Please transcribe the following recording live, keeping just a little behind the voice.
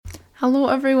Hello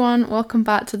everyone, welcome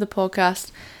back to the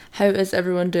podcast. How is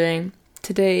everyone doing?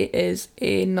 Today is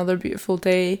another beautiful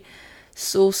day,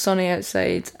 so sunny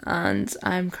outside, and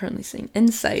I'm currently sitting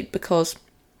inside because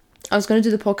I was going to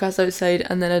do the podcast outside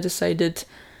and then I decided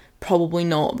probably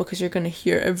not, because you're going to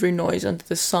hear every noise under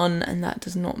the sun and that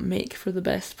does not make for the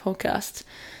best podcast.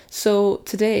 So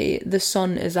today the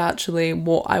sun is actually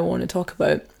what I want to talk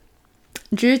about.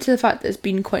 Due to the fact that it's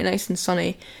been quite nice and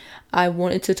sunny, I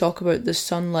wanted to talk about the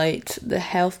sunlight, the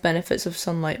health benefits of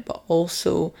sunlight, but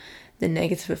also the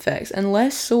negative effects, and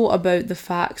less so about the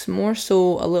facts, more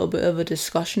so a little bit of a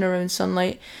discussion around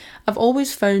sunlight. I've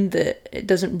always found that it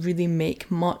doesn't really make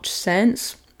much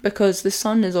sense, because the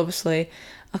sun is obviously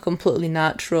a completely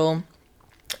natural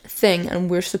thing and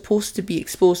we're supposed to be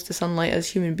exposed to sunlight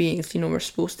as human beings. We're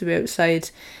supposed to be outside.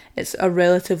 It's a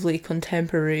relatively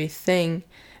contemporary thing,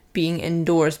 being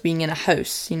indoors, being in a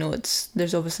house.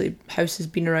 There's obviously houses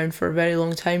been around for a very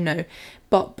long time now,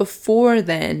 but before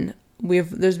then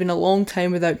there's been a long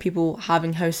time without people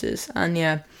having houses, and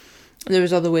there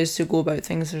was other ways to go about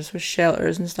things. There's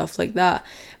shelters and stuff like that,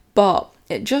 but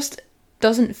it just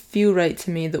doesn't feel right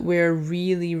to me that we're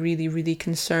really, really, really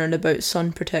concerned about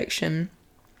sun protection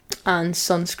and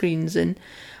sunscreens and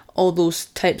all those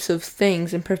types of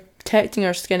things and protecting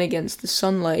our skin against the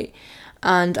sunlight.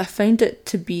 And I find it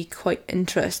to be quite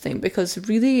interesting, because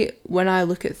really when I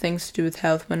look at things to do with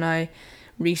health, when I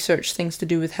research things to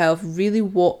do with health, really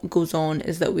what goes on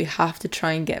is that we have to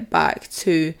try and get back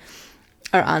to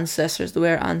our ancestors, the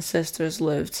way our ancestors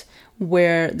lived,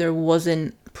 where there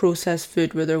wasn't processed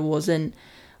food, where there wasn't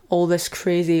all this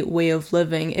crazy way of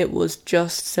living. It was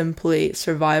just simply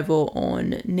survival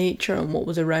on nature and what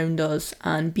was around us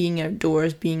and being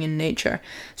outdoors, being in nature.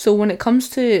 So when it comes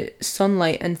to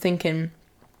sunlight and thinking,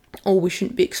 oh, we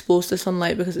shouldn't be exposed to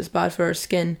sunlight because it's bad for our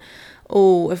skin,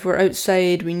 oh, if we're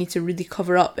outside we need to really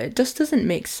cover up, it just doesn't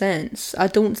make sense. I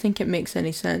don't think it makes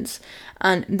any sense.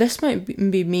 And this might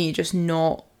be me just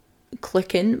not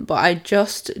clicking, but I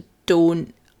just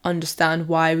don't understand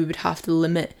why we would have to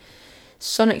limit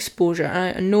sun exposure.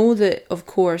 And I know that, of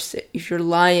course, if you're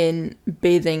lying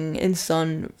bathing in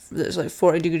sun that's like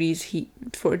 40 degree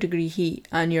heat,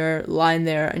 and you're lying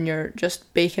there and you're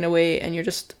just baking away and you're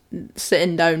just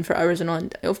sitting down for hours and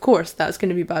on, of course that's going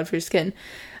to be bad for your skin.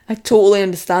 I totally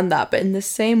understand that. But in the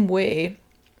same way,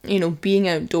 being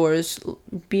outdoors,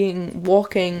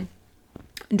 walking,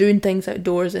 doing things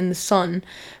outdoors in the sun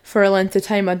for a length of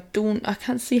time, I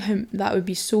can't see how that would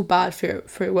be so bad for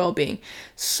your well-being.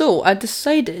 So I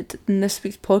decided in this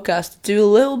week's podcast to do a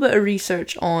little bit of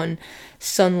research on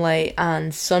sunlight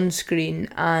and sunscreen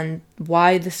and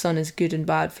why the sun is good and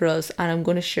bad for us, and I'm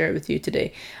going to share it with you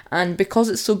today. And because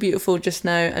it's so beautiful just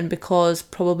now, and because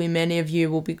probably many of you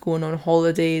will be going on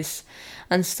holidays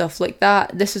and stuff like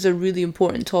that, this is a really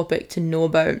important topic to know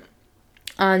about.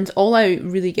 And all I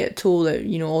really get told,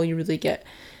 all you really get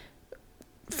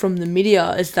from the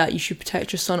media is that you should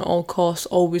protect your sun at all costs,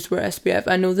 always wear SPF.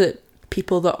 I know that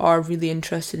people that are really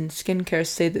interested in skincare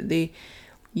say that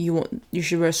you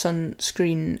should wear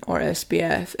sunscreen or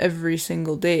SPF every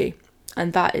single day.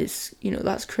 And that is,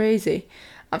 that's crazy.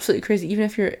 Absolutely crazy, even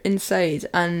if you're inside.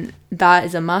 And that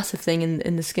is a massive thing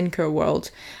in the skincare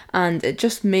world. And it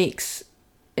just makes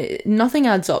nothing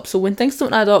adds up. So when things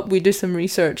don't add up, we do some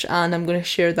research, and I'm going to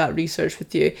share that research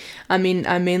with you. I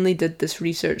mainly did this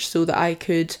research so that I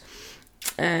could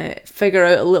figure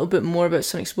out a little bit more about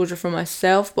sun exposure for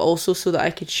myself, but also so that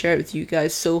I could share it with you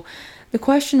guys. So the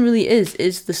question really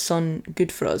is the sun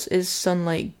good for us? Is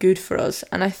sunlight good for us?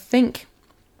 And I think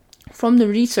from the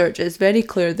research it's very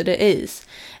clear that it is.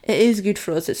 It is good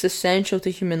for us. It's essential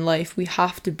to human life. We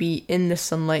have to be in the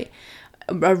sunlight,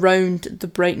 around the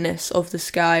brightness of the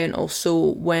sky, and also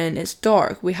when it's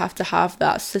dark. We have to have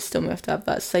that system, we have to have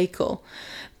that cycle.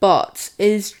 But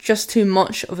is just too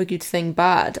much of a good thing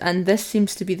bad? And this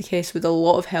seems to be the case with a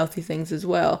lot of healthy things as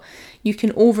well. You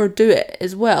can overdo it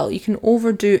as well. You can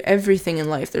overdo everything in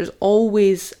life. There's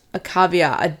always a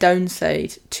caveat, a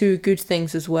downside to good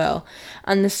things as well.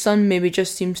 And the sun maybe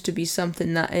just seems to be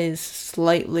something that is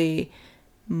slightly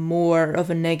more of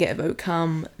a negative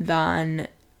outcome than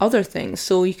other things.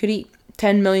 So you could eat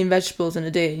 10 million vegetables in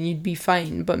a day and you'd be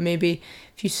fine, but maybe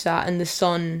if you sat in the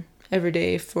sun every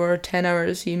day for 10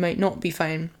 hours you might not be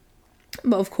fine.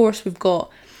 But of course we've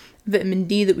got vitamin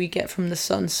D that we get from the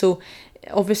sun, so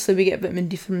obviously we get vitamin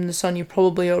D from the sun, you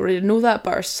probably already know that,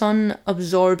 but our sun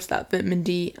absorbs that vitamin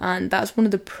D, and that's one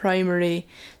of the primary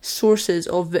sources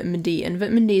of vitamin D. And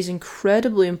vitamin D is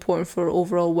incredibly important for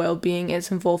overall well-being.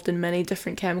 It's involved in many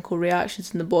different chemical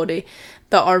reactions in the body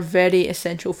that are very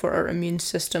essential for our immune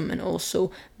system and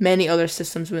also many other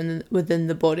systems within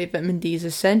the body. Vitamin D is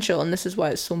essential, and this is why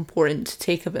it's so important to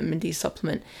take a vitamin D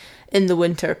supplement in the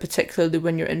winter, particularly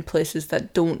when you're in places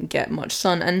that don't get much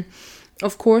sun. And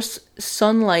of course,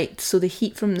 sunlight, so the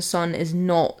heat from the sun is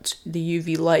not the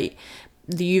UV light.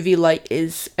 The UV light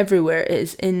is everywhere. It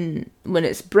is when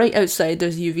it's bright outside,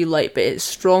 there's UV light, but it's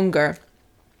stronger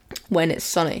when it's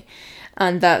sunny.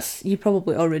 And you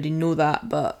probably already know that,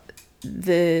 but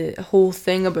the whole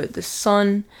thing about the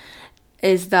sun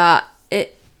is that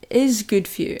it is good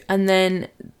for you. And then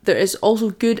there is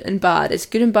also good and bad. It's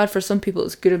good and bad for some people,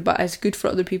 it's good and bad, it's good for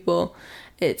other people.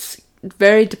 It's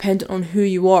very dependent on who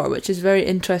you are, which is very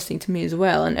interesting to me as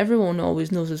well. And everyone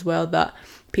always knows as well that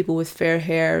people with fair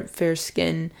hair, fair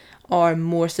skin are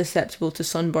more susceptible to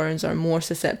sunburns, are more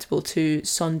susceptible to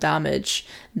sun damage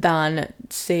than,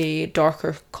 say,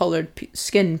 darker coloured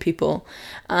skin people.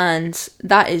 And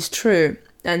that is true.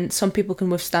 And some people can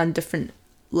withstand different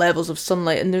levels of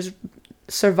sunlight, and there's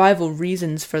survival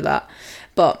reasons for that.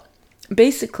 But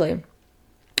basically,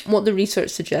 what the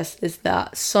research suggests is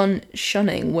that sun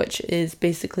shunning, which is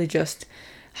basically just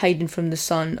hiding from the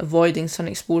sun, avoiding sun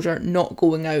exposure, not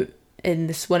going out in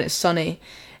this when it's sunny,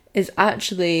 is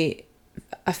actually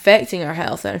affecting our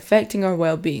health and affecting our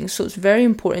well-being. So it's very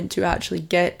important to actually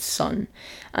get sun,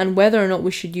 and whether or not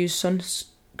we should use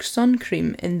sun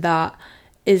cream in that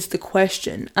is the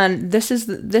question. And this is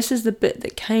the bit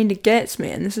that kind of gets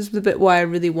me, and this is the bit why I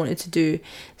really wanted to do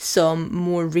some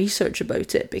more research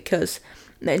about it, because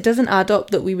it doesn't add up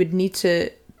that we would need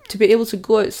to be able to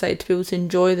go outside, to be able to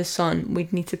enjoy the sun,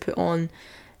 we'd need to put on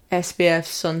SPF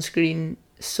sunscreen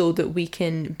so that we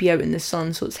can be out in the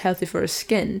sun, so it's healthy for our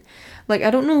skin. Like,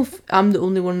 I don't know if I'm the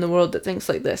only one in the world that thinks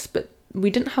like this, but we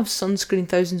didn't have sunscreen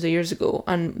thousands of years ago,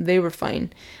 and they were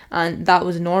fine, and that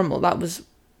was normal.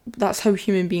 That's how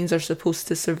human beings are supposed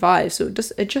to survive. So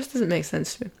it just doesn't make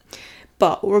sense to me.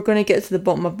 But we're going to get to the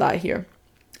bottom of that here.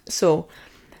 So,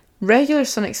 regular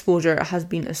sun exposure has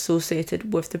been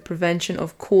associated with the prevention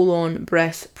of colon,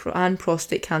 breast, and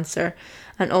prostate cancer,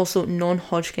 and also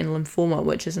non-Hodgkin lymphoma,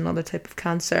 which is another type of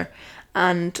cancer.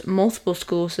 And multiple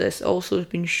sclerosis also has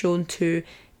been shown to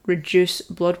reduce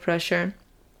blood pressure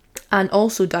and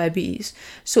also diabetes.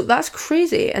 So that's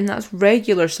crazy, and that's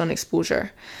regular sun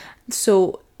exposure.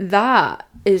 So that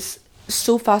is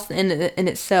so fascinating in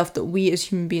itself, that we as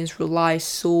human beings rely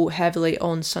so heavily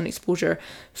on sun exposure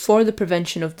for the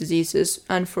prevention of diseases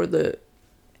and for the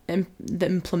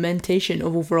implementation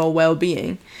of overall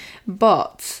well-being.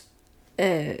 But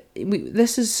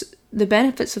this is the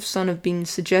benefits of sun have been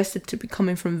suggested to be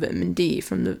coming from vitamin D,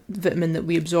 from the vitamin that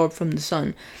we absorb from the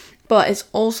sun. But it's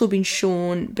also been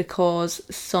shown because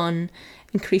sun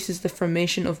increases the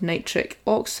formation of nitric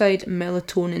oxide,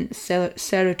 melatonin,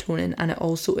 serotonin, and it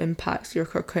also impacts your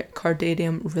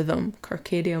circadian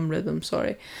rhythm.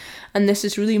 And this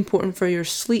is really important for your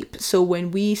sleep. So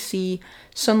when we see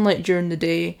sunlight during the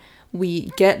day,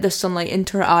 we get the sunlight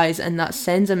into our eyes, and that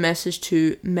sends a message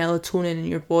to melatonin in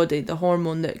your body, the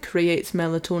hormone that creates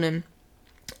melatonin,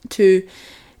 to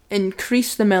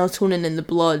increase the melatonin in the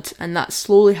blood, and that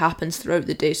slowly happens throughout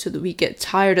the day so that we get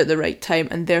tired at the right time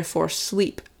and therefore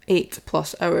sleep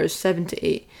 8+ hours, 7 to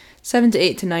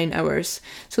 8 to 9 hours.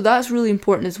 So that's really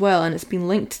important as well, and it's been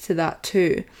linked to that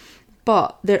too.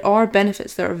 But there are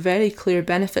benefits, there are very clear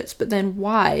benefits, but then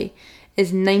why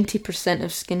is 90%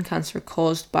 of skin cancer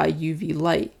caused by UV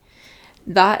light?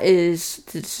 That is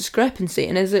the discrepancy.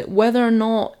 And is it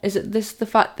the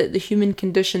fact that the human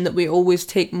condition that we always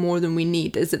take more than we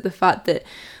need? Is it the fact that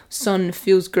sun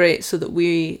feels great so that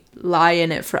we lie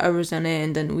in it for hours on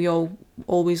end, and we all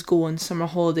always go on summer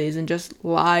holidays and just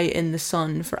lie in the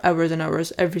sun for hours and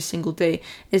hours every single day?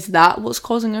 Is that what's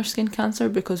causing our skin cancer?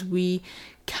 Because we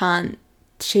can't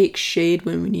take shade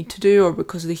when we need to do, or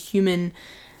because the human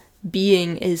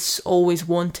being is always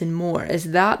wanting more?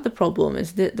 Is that the problem?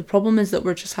 Is that the problem is that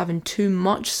we're just having too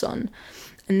much sun?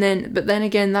 But then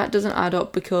again, that doesn't add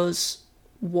up, because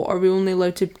what are we only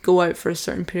allowed to go out for a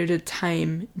certain period of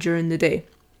time during the day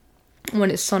when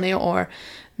it's sunny? Or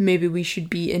maybe we should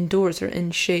be indoors or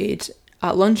in shade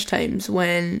at lunchtimes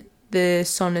when the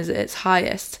sun is at its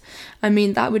highest. I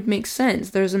mean, that would make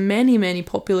sense. There's many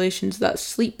populations that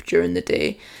sleep during the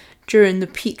day, during the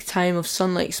peak time of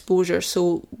sunlight exposure,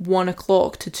 so 1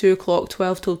 o'clock to 2 o'clock,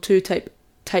 12 till 2 type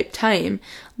time.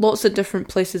 Lots of different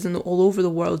places all over the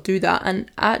world do that, and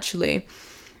actually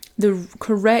the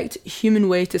correct human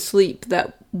way to sleep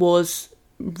that was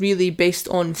really based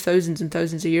on thousands and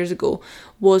thousands of years ago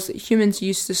was that humans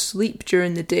used to sleep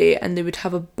during the day, and they would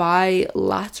have a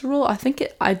bilateral,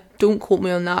 I don't quote me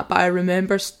on that, but I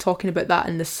remember talking about that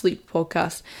in the sleep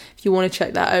podcast. If you want to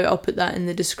check that out, I'll put that in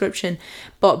the description.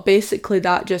 But basically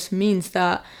that just means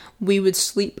that we would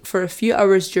sleep for a few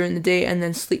hours during the day and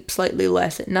then sleep slightly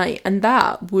less at night, and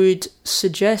that would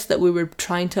suggest that we were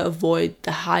trying to avoid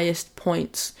the highest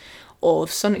points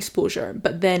of sun exposure,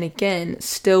 but then again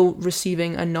still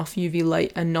receiving enough UV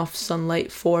light, enough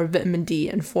sunlight for vitamin D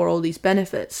and for all these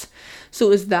benefits.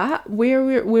 So is that where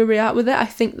we're at with it? I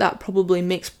think that probably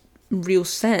makes real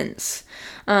sense.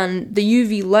 And the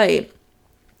UV light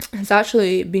has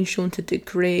actually been shown to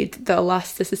degrade the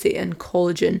elasticity and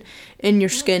collagen in your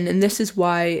skin, and this is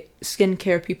why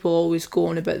skincare people always go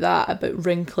on about that, about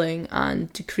wrinkling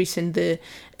and decreasing the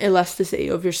elasticity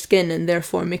of your skin and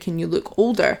therefore making you look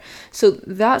older. So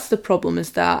that's the problem,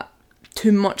 is that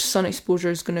too much sun exposure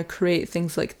is going to create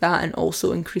things like that and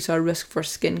also increase our risk for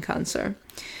skin cancer.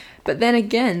 But then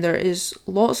again, there is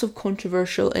lots of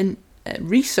controversial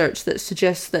research that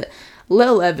suggests that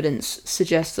little evidence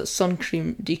suggests that sun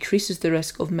cream decreases the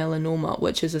risk of melanoma,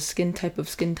 which is a type of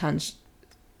skin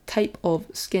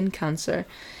cancer,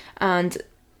 and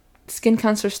skin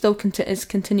cancer still is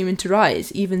continuing to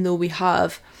rise even though we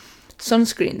have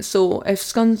sunscreen. So if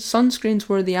sunscreens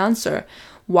were the answer,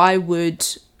 why would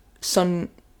sun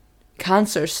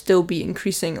cancer still be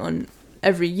increasing on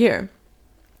every year?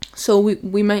 So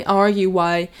we might argue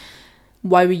why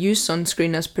we use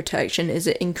sunscreen as protection. Is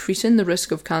it increasing the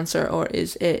risk of cancer, or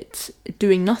is it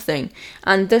doing nothing?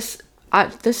 And this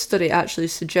study actually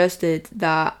suggested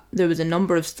that there was a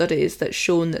number of studies that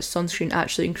shown that sunscreen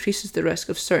actually increases the risk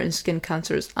of certain skin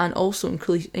cancers and also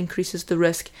increases the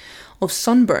risk of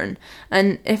sunburn.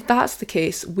 And if that's the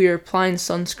case, we're applying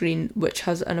sunscreen which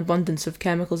has an abundance of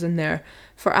chemicals in there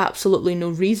for absolutely no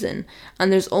reason.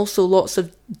 And there's also lots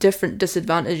of different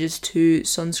disadvantages to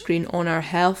sunscreen on our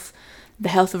health, the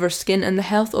health of our skin and the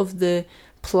health of the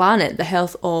planet, the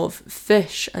health of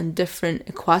fish and different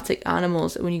aquatic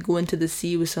animals. When you go into the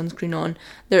sea with sunscreen on,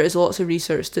 there is lots of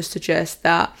research to suggest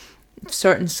that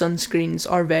certain sunscreens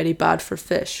are very bad for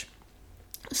fish.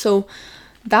 So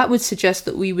that would suggest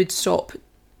that we would stop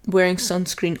wearing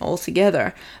sunscreen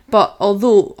altogether. But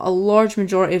although a large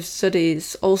majority of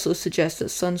studies also suggest that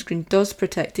sunscreen does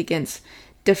protect against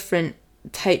different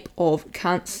type of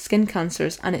skin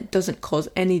cancers and it doesn't cause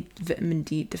any vitamin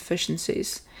D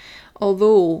deficiencies,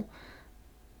 although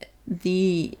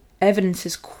the evidence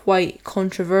is quite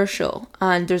controversial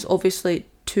and there's obviously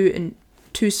two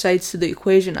sides to the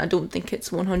equation. I don't think it's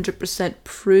 100%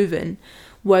 proven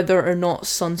whether or not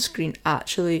sunscreen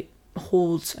actually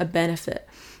holds a benefit,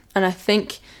 and I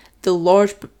think the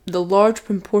large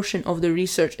proportion of the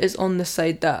research is on the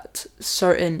side that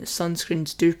certain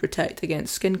sunscreens do protect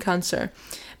against skin cancer.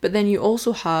 But then you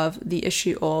also have the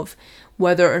issue of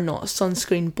whether or not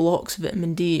sunscreen blocks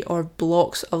vitamin D or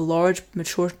blocks a large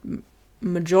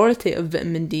majority of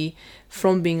vitamin D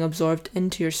from being absorbed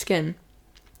into your skin.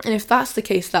 And if that's the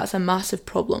case, that's a massive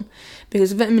problem,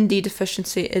 because vitamin D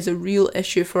deficiency is a real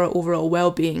issue for our overall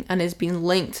well-being and is being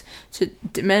linked to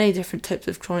many different types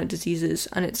of chronic diseases,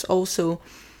 and it's also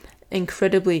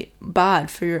incredibly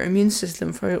bad for your immune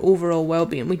system, for your overall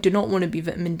well-being. We do not want to be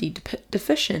vitamin D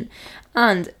deficient.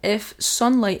 And if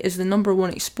sunlight is the number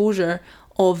one exposure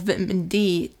of vitamin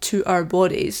D to our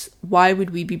bodies, why would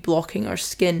we be blocking our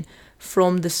skin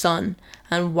from the sun?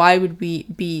 And why would we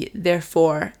be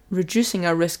therefore reducing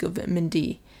our risk of vitamin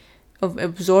D, of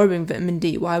absorbing vitamin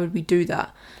D? Why would we do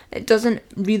that? It doesn't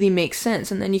really make sense.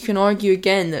 And then you can argue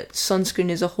again that sunscreen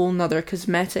is a whole nother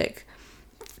cosmetic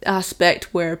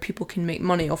aspect where people can make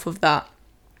money off of that.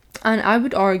 And I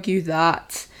would argue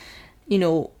that,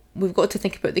 we've got to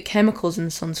think about the chemicals in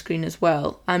sunscreen as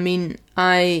well. I mean,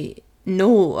 I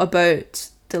know about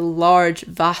the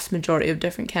vast majority of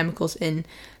different chemicals in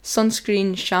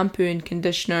sunscreen, shampoo and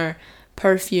conditioner,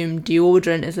 perfume,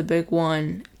 deodorant is a big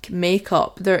one,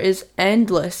 makeup. There is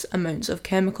endless amounts of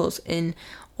chemicals in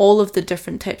all of the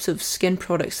different types of skin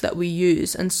products that we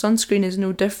use, and sunscreen is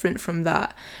no different from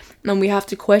that. And we have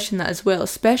to question that as well,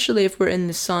 especially if we're in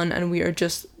the sun and we are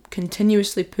just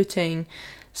continuously putting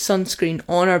sunscreen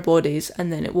on our bodies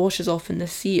and then it washes off in the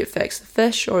sea, it affects the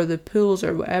fish or the pools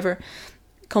or whatever,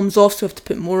 comes off, so we have to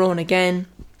put more on again,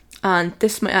 and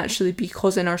this might actually be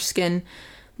causing our skin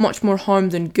much more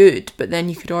harm than good. But then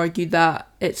you could argue that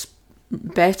it's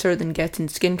better than getting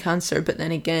skin cancer. But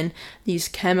then again, these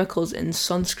chemicals in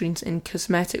sunscreens and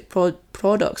cosmetic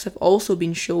products have also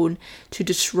been shown to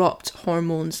disrupt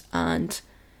hormones and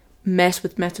mess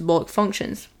with metabolic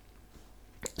functions.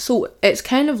 So it's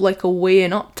kind of like a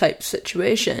weighing up type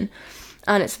situation,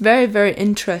 and it's very, very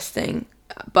interesting.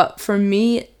 But for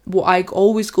me, what I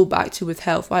always go back to with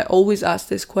health, I always ask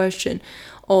this question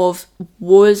of,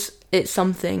 was it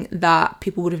something that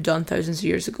people would have done thousands of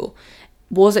years ago?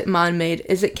 Was it man-made?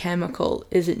 Is it chemical?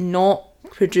 Is it not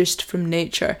produced from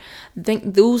nature? I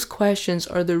think those questions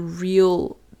are the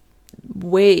real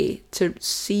way to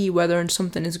see whether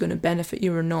something is going to benefit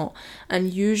you or not.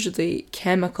 And usually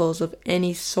chemicals of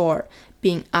any sort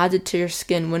being added to your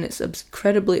skin when it's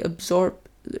incredibly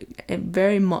it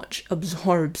very much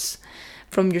absorbs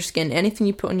from your skin. Anything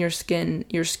you put on your skin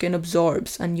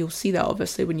absorbs, and you'll see that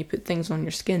obviously when you put things on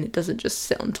your skin. It doesn't just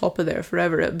sit on top of there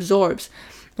forever, it absorbs.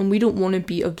 And we don't want to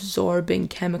be absorbing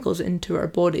chemicals into our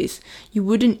bodies. You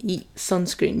wouldn't eat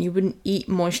sunscreen, you wouldn't eat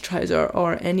moisturizer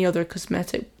or any other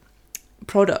cosmetic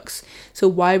products. So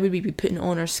why would we be putting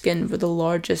on our skin for the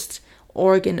largest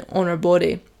organ on our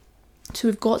body? So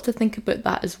we've got to think about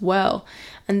that as well.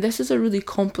 And this is a really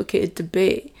complicated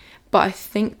debate, but I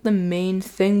think the main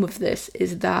thing with this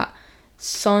is that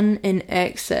sun in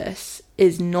excess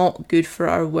is not good for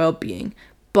our well-being,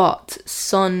 but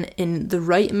sun in the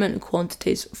right amount of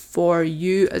quantities for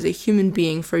you as a human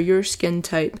being, for your skin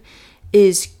type,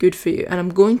 is good for you. And I'm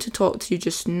going to talk to you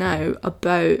just now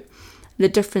about the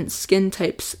different skin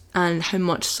types and how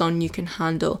much sun you can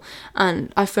handle.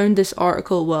 And I found this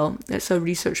article, well, it's a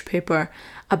research paper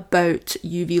about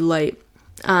UV light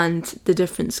and the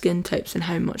different skin types and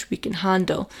how much we can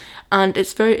handle. And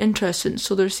it's very interesting.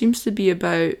 So there seems to be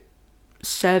about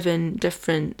 7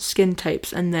 different skin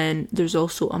types, and then there's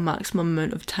also a maximum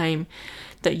amount of time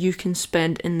that you can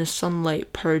spend in the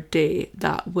sunlight per day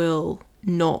that will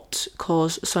not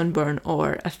cause sunburn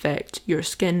or affect your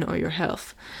skin or your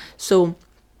health. So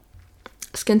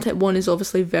skin type 1 is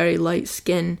obviously very light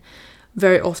skin,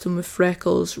 very often with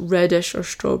freckles, reddish or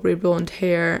strawberry blonde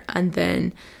hair, and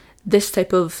then this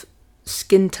type of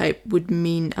skin type would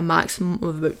mean a maximum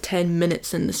of about 10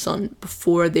 minutes in the sun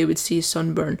before they would see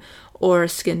sunburn or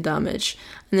skin damage.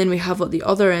 And then we have at the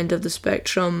other end of the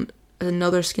spectrum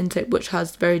another skin type which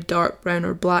has very dark brown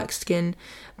or black skin,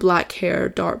 black hair,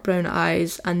 dark brown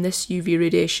eyes, and this UV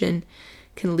radiation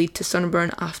can lead to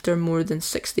sunburn after more than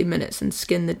 60 minutes and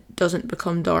skin that doesn't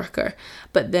become darker.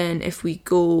 But then if we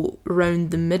go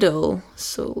around the middle,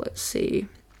 so let's see,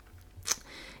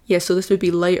 so this would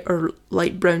be light or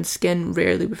light brown skin,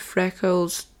 rarely with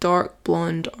freckles, dark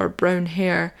blonde or brown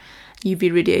hair.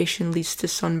 UV radiation leads to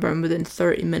sunburn within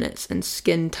 30 minutes and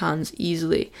skin tans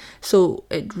easily. So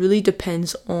it really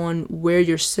depends on where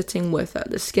you're sitting with at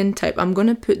the skin type. I'm going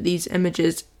to put these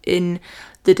images in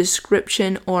the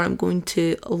description, or I'm going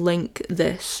to link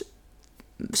this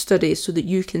study so that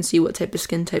you can see what type of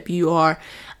skin type you are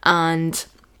and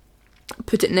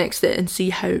put it next to it and see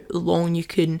how long you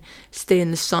can stay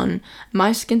in the sun.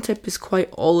 My skin type is quite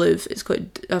olive.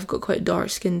 I've got quite a dark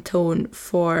skin tone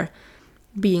for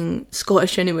being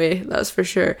Scottish anyway, that's for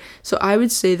sure. So I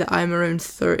would say that I'm around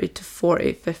 30 to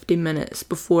 40, 50 minutes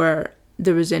before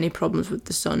there was any problems with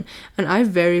the sun. And I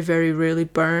very, very rarely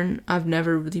burn. I've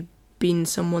never really been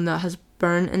someone that has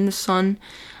burn in the sun.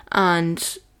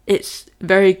 And it's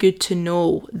very good to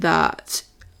know that,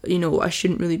 I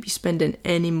shouldn't really be spending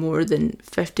any more than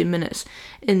 50 minutes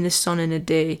in the sun in a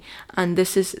day. And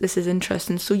this is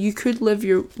interesting. So you could live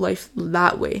your life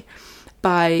that way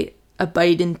by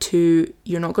abiding to,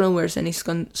 you're not going to wear any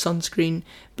sunscreen,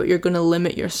 but you're going to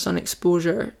limit your sun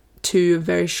exposure to a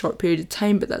very short period of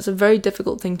time. But that's a very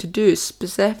difficult thing to do,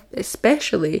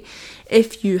 especially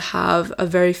if you have a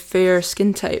very fair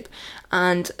skin type.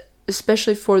 And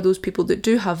especially for those people that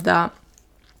do have that,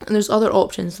 and there's other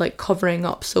options like covering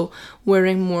up, so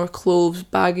wearing more clothes,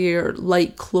 baggier,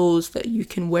 light clothes that you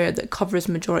can wear that covers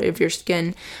majority of your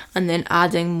skin, and then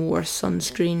adding more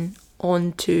sunscreen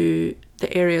onto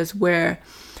the areas where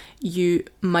you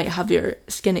might have your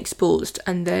skin exposed,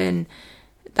 and then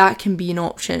that can be an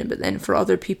option. But then for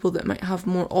other people that might have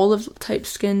more olive type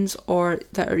skins or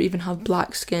that even have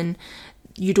black skin,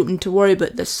 you don't need to worry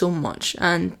about this so much.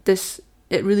 And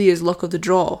it really is luck of the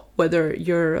draw whether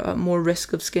you're at more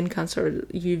risk of skin cancer,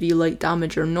 UV light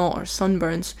damage or not, or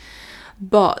sunburns.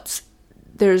 But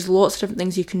there's lots of different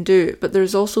things you can do, but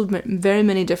there's also very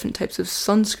many different types of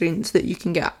sunscreens that you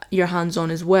can get your hands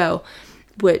on as well,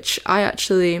 which I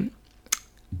actually,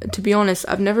 to be honest,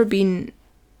 I've never been,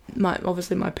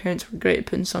 obviously my parents were great at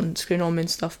putting sunscreen on me and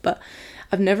stuff, but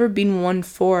I've never been one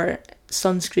for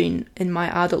sunscreen in my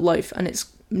adult life, and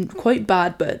it's quite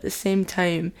bad, but at the same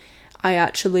time, I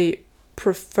actually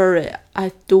prefer it.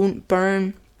 I don't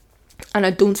burn, and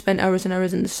I don't spend hours and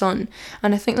hours in the sun,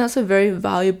 and I think that's a very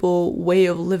valuable way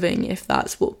of living if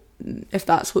that's what if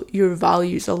that's what your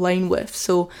values align with.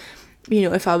 So,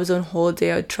 if I was on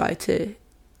holiday, I'd try to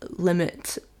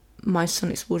limit my sun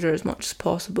exposure as much as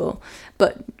possible,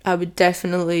 but I would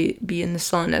definitely be in the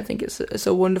sun. I think it's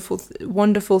a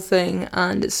wonderful thing,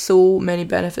 and it's so many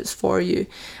benefits for you.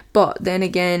 But then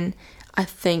again, I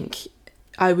think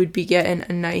I would be getting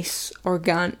a nice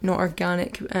organic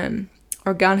in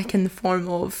the form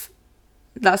of,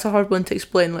 that's a hard one to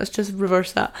explain, let's just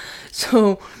reverse that.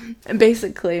 So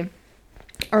basically,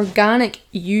 organic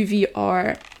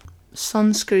UVR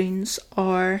sunscreens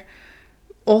are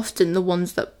often the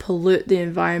ones that pollute the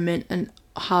environment and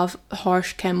have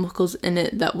harsh chemicals in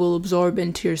it that will absorb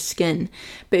into your skin.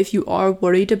 But if you are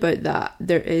worried about that,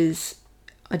 there is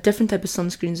a different type of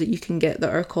sunscreens that you can get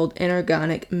that are called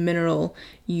inorganic mineral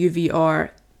UVR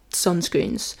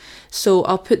sunscreens. So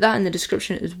I'll put that in the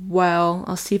description as well.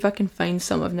 I'll see if I can find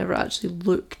some. I've never actually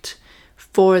looked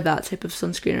for that type of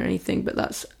sunscreen or anything, but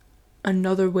that's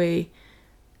another way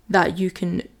that you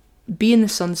can be in the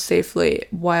sun safely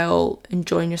while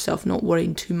enjoying yourself, not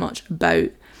worrying too much about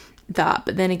that.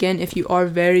 But then again, if you are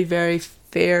very, very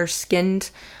fair skinned,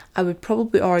 I would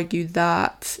probably argue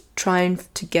that trying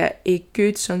to get a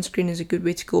good sunscreen is a good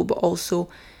way to go, but also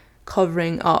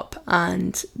covering up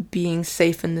and being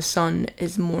safe in the sun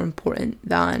is more important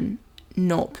than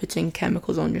not putting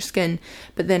chemicals on your skin.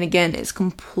 But then again, it's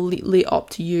completely up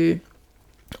to you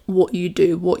what you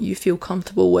do, what you feel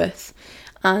comfortable with,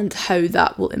 and how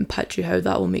that will impact you, how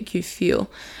that will make you feel.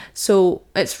 So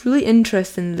it's really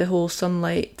interesting, the whole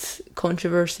sunlight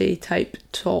controversy type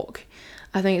talk.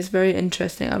 I think it's very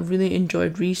interesting. I've really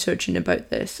enjoyed researching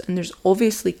about this, and there's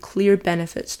obviously clear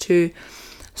benefits to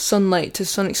sunlight, to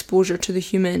sun exposure to the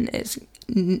human.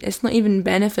 It's not even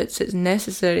benefits, it's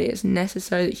necessary. It's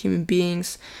necessary that human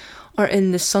beings are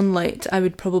in the sunlight. I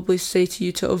would probably say to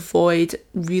you to avoid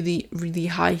really, really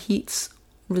high heats,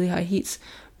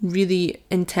 really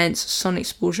intense sun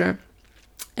exposure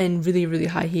in really, really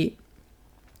high heat,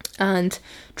 and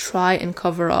try and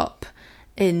cover up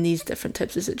in these different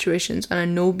types of situations. And I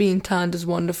know being tanned is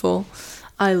wonderful.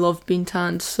 I love being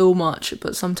tanned so much,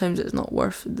 but sometimes it's not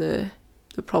worth the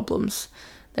problems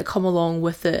that come along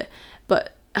with it.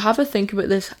 But have a think about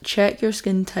this. Check your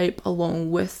skin type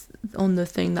along with on the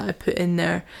thing that I put in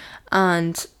there,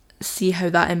 and see how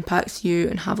that impacts you,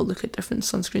 and have a look at different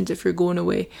sunscreens if you're going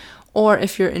away, or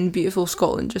if you're in beautiful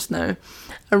Scotland just now.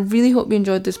 I really hope you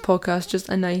enjoyed this podcast, just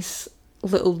a nice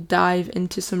little dive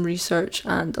into some research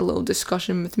and a little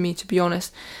discussion with me. To be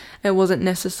honest, it wasn't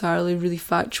necessarily really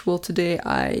factual today.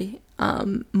 I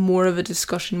more of a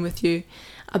discussion with you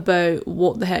about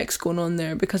what the heck's going on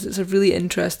there, because it's a really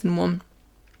interesting one.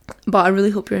 But I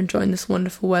really hope you're enjoying this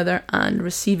wonderful weather and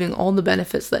receiving all the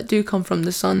benefits that do come from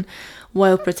the sun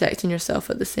while protecting yourself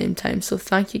at the same time. So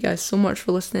thank you guys so much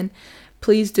for listening.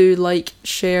 Please do like,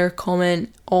 share,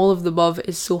 comment. All of the above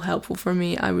is so helpful for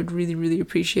me. I would really, really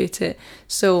appreciate it.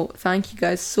 So thank you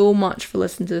guys so much for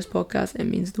listening to this podcast. It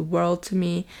means the world to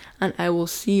me. And I will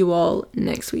see you all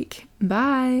next week.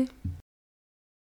 Bye.